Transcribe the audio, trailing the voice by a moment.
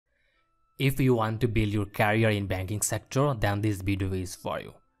If you want to build your career in banking sector, then this video is for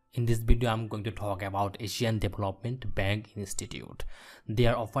you. In this video, I'm going to talk about Asian Development Bank Institute. They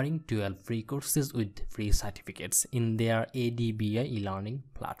are offering 12 free courses with free certificates in their ADBI e-learning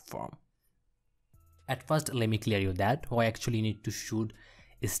platform. At first, let me clear you that why actually you need to should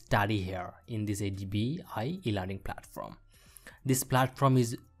study here in this ADBI e-learning platform. This platform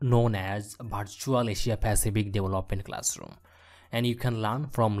is known as Virtual Asia Pacific Development Classroom, and you can learn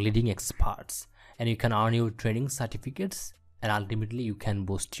from leading experts, and you can earn your training certificates, and ultimately you can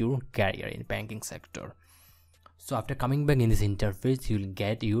boost your career in banking sector. So after coming back in this interface, you will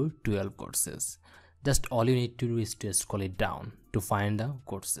get your 12 courses. Just all you need to do is to scroll it down to find the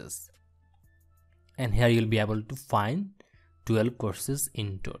courses, and here you'll be able to find 12 courses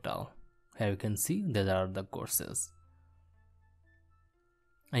in total. Here you can see these are the courses,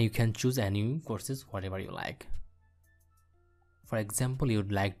 and you can choose any courses whatever you like. For example, you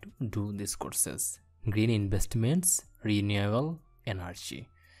would like to do these courses: green investments, renewable energy.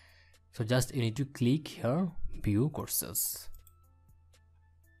 So just you need to click here, view courses.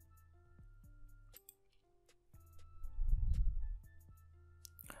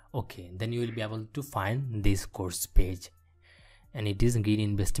 Okay, then you will be able to find this course page, and it is green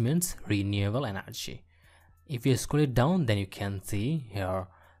investments, renewable energy. If you scroll it down, then you can see here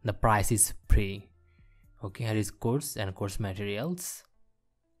the price is free. Okay, here is course and course materials,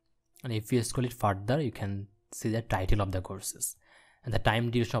 and if you scroll it further, you can see the title of the courses and the time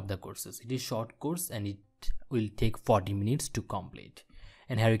duration of the courses. It is short course and it will take 40 minutes to complete.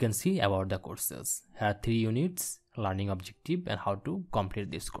 And here you can see about the courses. Here are 3 units, learning objective, and how to complete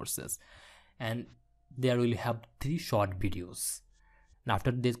these courses. And there will have 3 short videos. And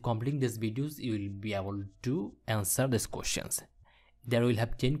after this completing these videos, you will be able to answer these questions. There will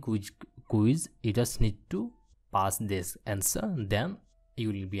have 10 quiz. You just need to pass this answer, then you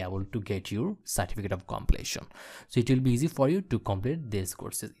will be able to get your certificate of completion. So it will be easy for you to complete these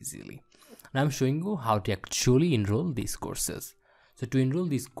courses easily. And I'm showing you how to actually enroll these courses. So to enroll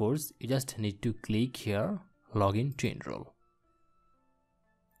this course, you just need to click here, login to enroll.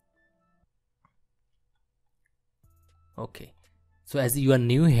 Okay, so as you are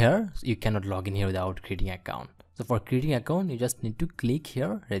new here, you cannot log in here without creating an account. So for creating an account, you just need to click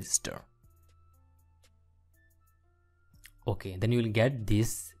here, register. Okay, then you will get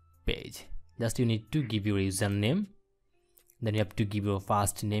this page. Just you need to give your username, then you have to give your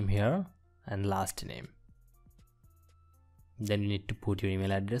first name here and last name. Then you need to put your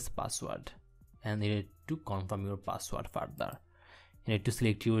email address, password, and you need to confirm your password further. You need to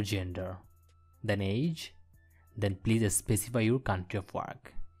select your gender, then age, then please specify your country of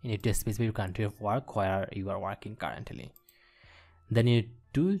work. You need to specify your country of work where you are working currently. Then you need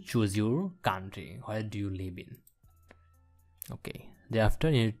to choose your country, where do you live in. Okay, thereafter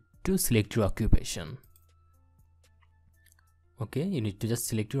you need to select your occupation. Okay, you need to just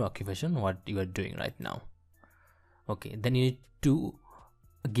select your occupation, what you are doing right now. Okay, then you need to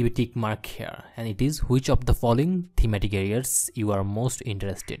give a tick mark here, and it is which of the following thematic areas you are most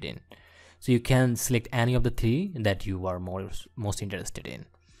interested in. So you can select any of the 3 that you are most interested in.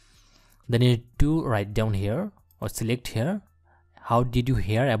 Then you need to write down here or select here, how did you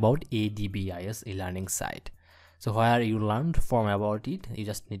hear about ADBI's e-learning site. So where you learned from about it, you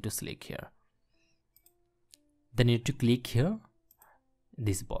just need to select here. Then you need to click here,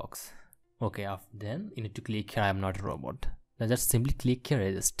 this box. Okay, then you need to click here, I am not a robot. Now just simply click here,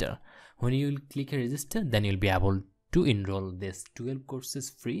 register. When you will click here, register, then you'll be able to enroll this 12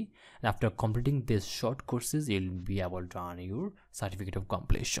 courses free. And after completing these short courses, you'll be able to earn your certificate of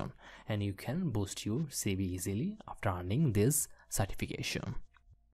completion, and you can boost your CV easily after earning this certification.